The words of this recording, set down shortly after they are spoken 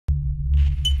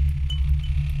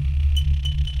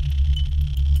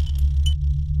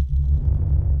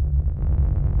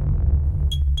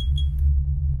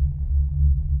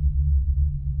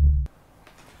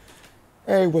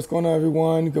Hey, what's going on,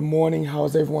 everyone? Good morning.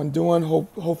 How's everyone doing?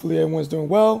 Hopefully everyone's doing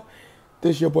well.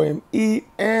 This is your boy ME,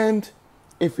 and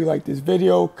if you like this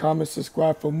video, comment,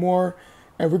 subscribe for more,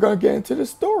 and we're gonna get into the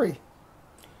story.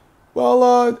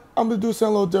 Well, I'm gonna do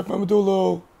something a little different. I'm gonna do a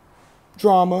little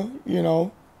drama,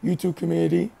 YouTube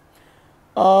community.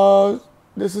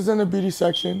 This is in the beauty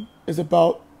section. It's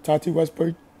about Tati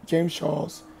Westbrook, James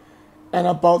Charles, and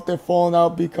about their falling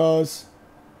out because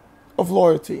of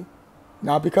loyalty.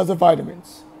 Not because of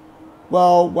vitamins.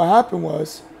 Well, what happened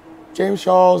was James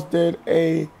Charles did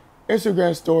a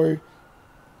Instagram story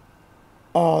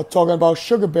talking about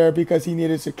Sugar Bear because he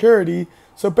needed security.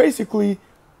 So basically,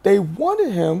 they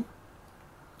wanted him,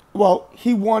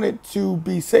 he wanted to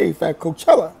be safe at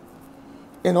Coachella.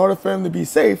 In order for him to be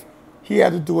safe, he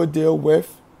had to do a deal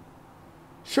with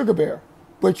Sugar Bear,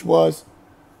 which was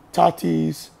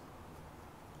Tati's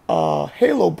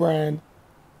Halo brand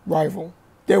rival.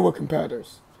 They were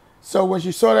competitors. So when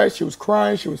she saw that, she was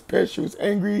crying, she was pissed, she was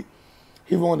angry.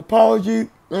 He wrote an apology.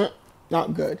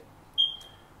 Not good.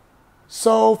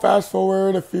 So fast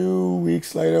forward a few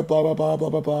weeks later, blah, blah, blah, blah,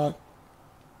 blah, blah.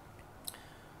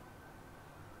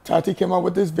 Tati came out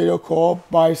with this video called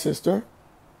Bye Sister.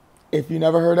 If you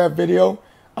never heard that video,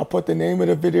 I'll put the name of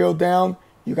the video down.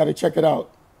 You got to check it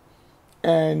out.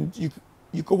 And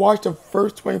you can watch the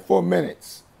first 24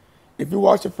 minutes. If you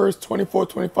watch the first 24,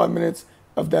 25 minutes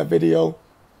of that video,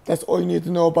 that's all you need to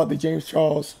know about the James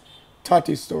Charles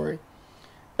Tati story.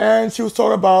 And she was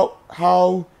talking about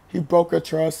how he broke her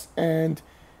trust and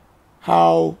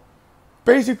how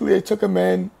basically they took him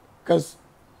in because,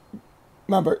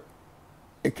 remember,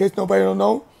 in case nobody don't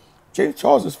know, James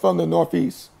Charles is from the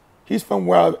Northeast. He's from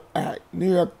where I'm at,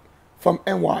 New York, from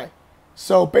NY.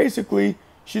 So basically,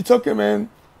 she took him in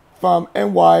from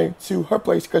NY to her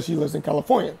place because she lives in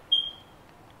California.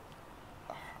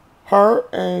 Her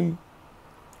and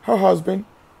her husband,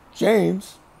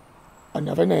 James,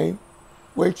 another name,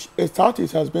 which is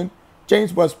Tati's husband,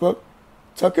 James Westbrook,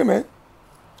 took him in,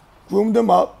 groomed him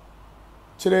up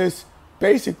to this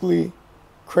basically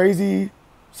crazy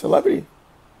celebrity.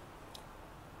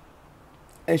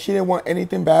 And she didn't want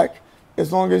anything back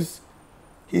as long as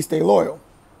he stayed loyal.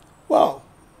 Well,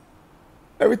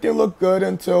 everything looked good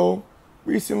until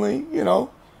recently,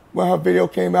 when her video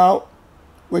came out,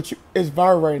 which is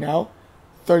viral right now,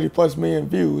 30+ million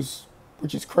views,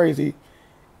 which is crazy.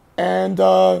 And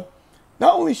not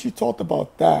only she talked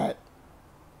about that,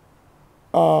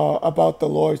 about the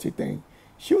loyalty thing,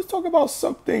 she was talking about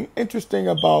something interesting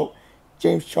about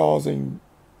James Charles and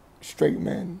straight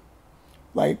men.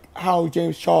 Like how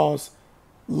James Charles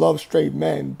loves straight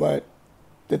men, but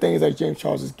the thing is that James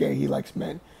Charles is gay, he likes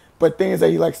men. But the thing is that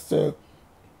he likes to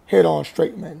hit on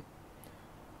straight men.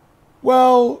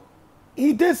 Well,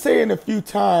 he did say it a few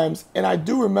times, and I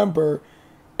do remember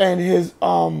in his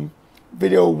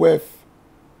video with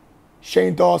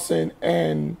Shane Dawson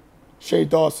and Shay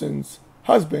Dawson's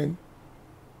husband,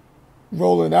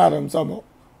 Ryland Adams. It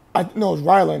was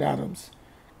Ryland Adams.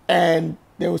 And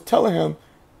they was telling him,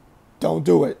 don't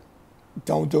do it.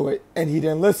 Don't do it. And he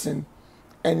didn't listen.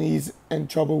 And he's in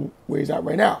trouble where he's at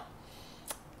right now.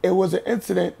 It was an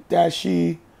incident that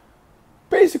she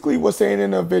basically was saying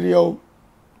in a video,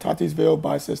 Tati's video,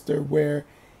 Bye Sister, where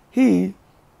he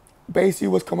basically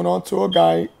was coming on to a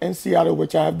guy in Seattle,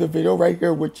 which I have the video right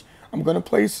here, which I'm going to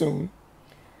play soon.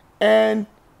 And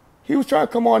he was trying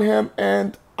to come on him,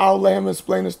 and I'll let him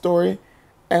explain the story,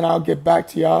 and I'll get back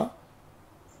to y'all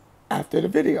after the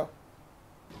video.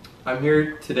 I'm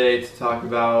here today to talk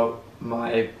about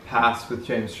my past with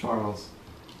James Charles.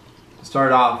 To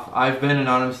start off, I've been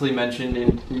anonymously mentioned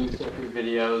in 2 separate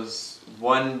videos,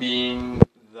 one being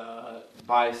the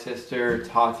Bye Sister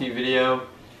Tati video,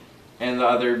 and the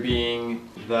other being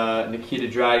the Nikita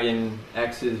Dragun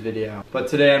X's video. But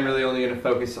today I'm really only going to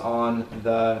focus on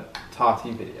the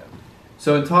Tati video.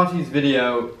 So in Tati's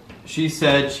video, she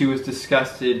said she was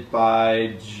disgusted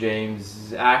by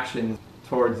James' actions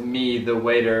towards me, the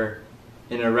waiter,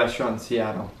 in a restaurant in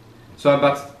Seattle. So I'm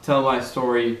about to tell my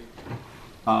story,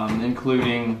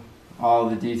 including all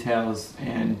the details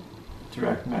and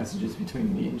direct messages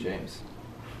between me and James.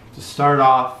 To start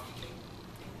off,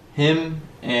 him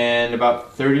and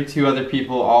about 32 other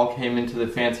people all came into the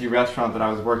fancy restaurant that I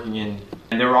was working in,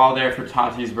 and they were all there for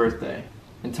Tati's birthday.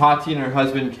 And Tati and her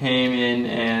husband came in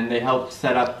and they helped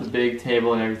set up the big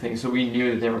table and everything, so we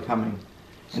knew that they were coming.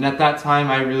 And at that time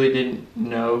I really didn't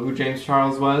know who James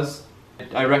Charles was.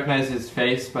 I recognized his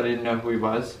face, but I didn't know who he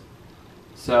was.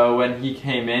 So when he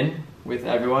came in with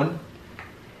everyone,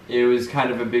 it was kind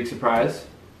of a big surprise.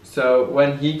 So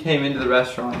when he came into the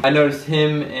restaurant, I noticed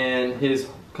him and his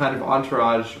kind of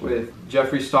entourage with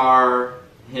Jeffree Star,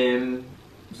 him,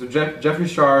 So Jeffree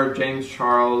Star, James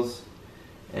Charles,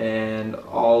 and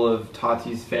all of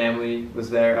Tati's family was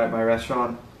there at my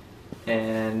restaurant.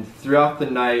 And throughout the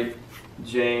night,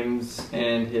 James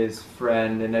and his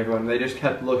friend and everyone, they just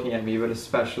kept looking at me, but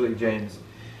especially James.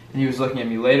 And he was looking at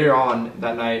me. Later on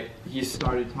that night, he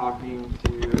started talking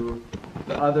to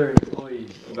the other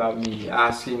employees about me,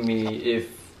 asking me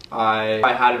if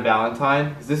I had a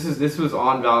Valentine. This was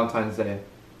on Valentine's Day.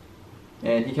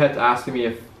 And he kept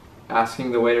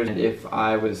asking the waiters if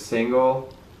I was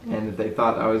single and that they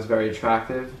thought I was very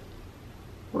attractive.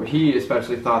 Or he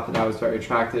especially thought that I was very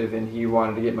attractive and he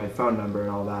wanted to get my phone number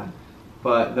and all that.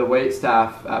 But the wait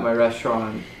staff at my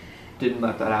restaurant didn't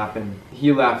let that happen.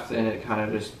 He left and it kind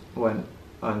of just went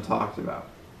untalked about.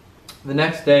 The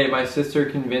next day, my sister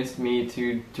convinced me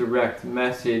to direct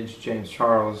message James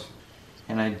Charles,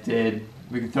 and I did.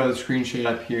 We can throw the screenshot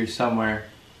up here somewhere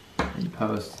in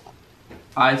post.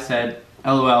 I said,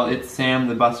 "LOL, it's Sam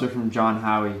the busser from John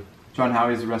Howie." John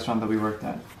Howie is the restaurant that we worked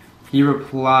at. He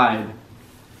replied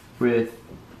with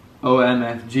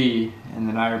OMFG, and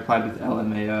then I replied with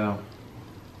LMAO.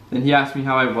 Then he asked me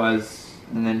how I was,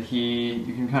 and then you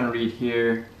can kind of read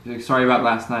here, he's like, "Sorry about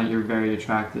last night, you're very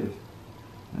attractive."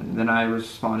 And then I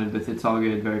responded with, "It's all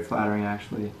good," very flattering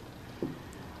actually.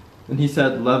 And he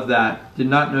said, "Love that. Did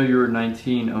not know you were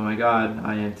 19. Oh my god,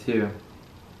 I am too."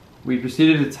 We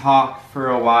proceeded to talk for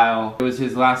a while. It was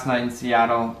his last night in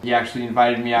Seattle. He actually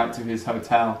invited me out to his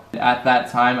hotel. At that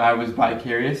time, I was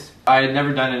bi-curious. I had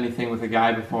never done anything with a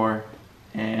guy before,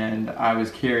 and I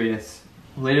was curious.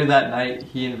 Later that night,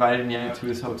 he invited me out to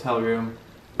his hotel room.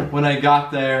 When I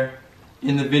got there,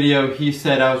 in the video, he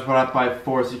said I was brought up by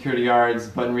 4 security guards,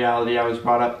 but in reality, I was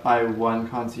brought up by 1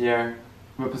 concierge.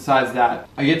 But besides that,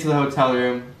 I get to the hotel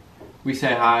room, we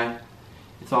say hi,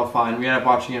 it's all fine. We end up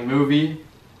watching a movie,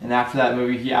 and after that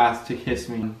movie, he asked to kiss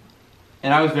me.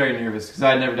 And I was very nervous, because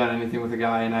I had never done anything with a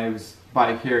guy, and I was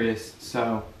bi-curious,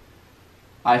 so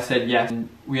I said yes. And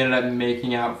we ended up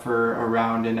making out for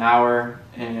around an hour,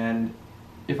 and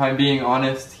if I'm being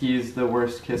honest, he's the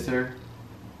worst kisser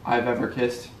I've ever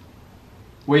kissed.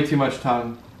 Way too much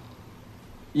tongue.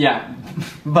 Yeah,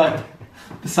 but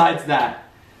besides that,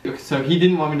 so he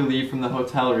didn't want me to leave from the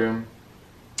hotel room,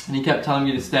 and he kept telling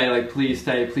me to stay, like, please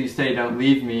stay, don't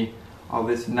leave me, all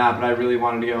this and that, but I really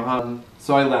wanted to go home.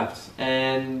 So I left,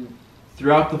 and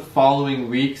throughout the following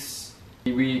weeks,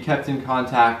 we kept in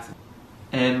contact,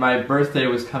 and my birthday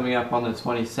was coming up on the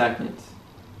 22nd.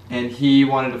 And he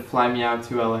wanted to fly me out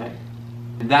to LA.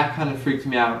 And that kind of freaked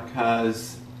me out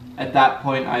because at that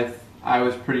point I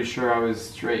was pretty sure I was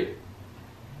straight.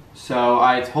 So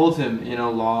I told him in a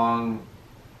long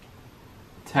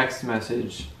text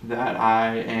message that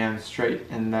I am straight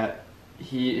and that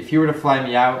if he were to fly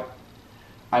me out,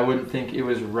 I wouldn't think it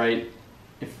was right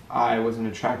if I wasn't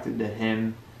attracted to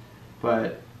him.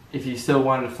 But if he still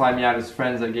wanted to fly me out as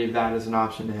friends, I gave that as an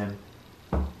option to him.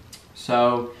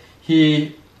 So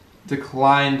he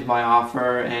declined my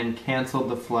offer and canceled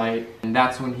the flight, and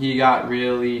that's when he got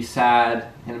really sad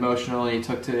and emotional. He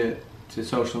took to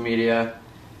social media,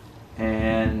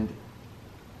 and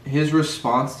his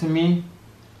response to me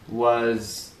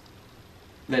was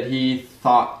that he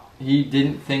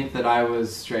didn't think that I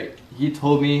was straight. He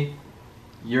told me,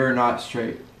 "You're not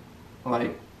straight."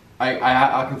 Like,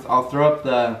 I'll throw up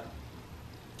the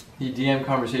DM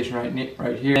conversation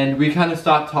right here. And we kind of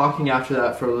stopped talking after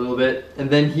that for a little bit, and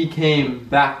then he came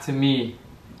back to me.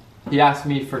 He asked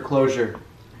me for closure.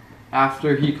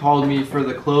 After he called me for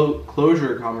the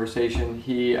closure conversation,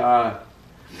 he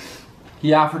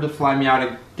offered to fly me out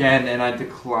again, and I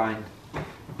declined.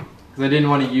 Because I didn't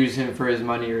want to use him for his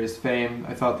money or his fame.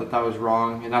 I thought that was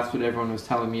wrong, and that's what everyone was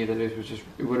telling me, that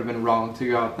it would have been wrong to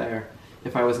go out there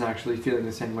if I wasn't actually feeling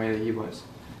the same way that he was.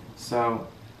 So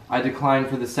I declined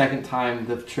for the second time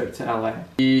the trip to LA.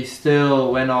 He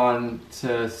still went on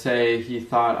to say he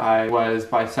thought I was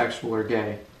bisexual or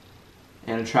gay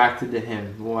and attracted to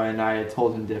him when I had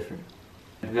told him different.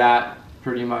 That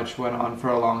pretty much went on for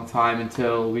a long time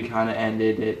until we kind of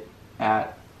ended it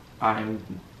at, "I'm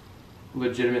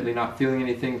legitimately not feeling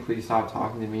anything, please stop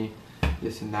talking to me,"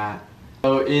 this and that.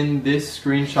 So in this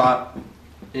screenshot,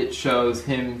 it shows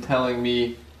him telling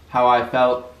me how I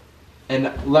felt. And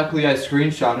luckily I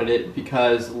screenshotted it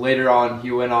because later on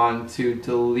he went on to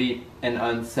delete and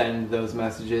unsend those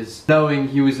messages, knowing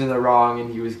he was in the wrong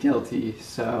and he was guilty.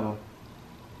 So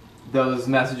those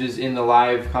messages in the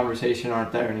live conversation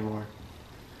aren't there anymore.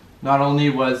 Not only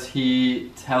was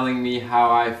he telling me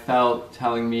how I felt,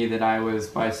 telling me that I was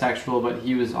bisexual, but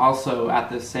he was also at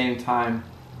the same time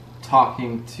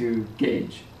talking to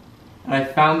Gage. And I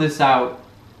found this out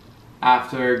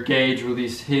after Gage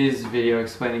released his video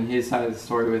explaining his side of the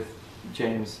story with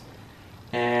James.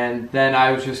 And then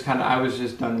I was just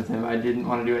done with him. I didn't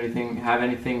want to have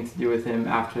anything to do with him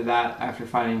after that, after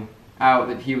finding out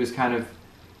that he was kind of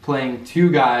playing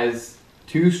two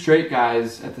straight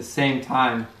guys at the same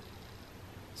time.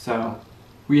 So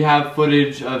we have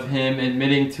footage of him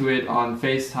admitting to it on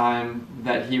FaceTime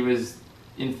that he was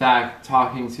in fact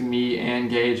talking to me and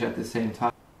Gage at the same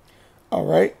time. All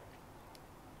right.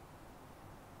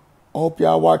 I hope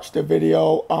y'all watched the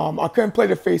video. I couldn't play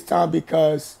the FaceTime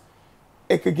because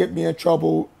it could get me in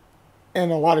trouble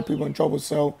and a lot of people in trouble.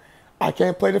 So I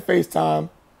can't play the FaceTime.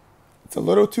 It's a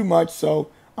little too much, so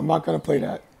I'm not going to play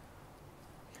that.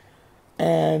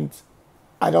 And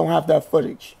I don't have that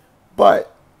footage.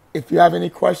 But if you have any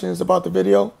questions about the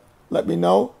video, let me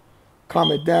know.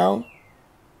 Comment down.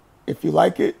 If you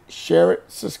like it, share it,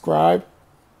 subscribe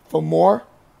for more,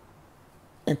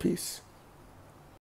 and peace.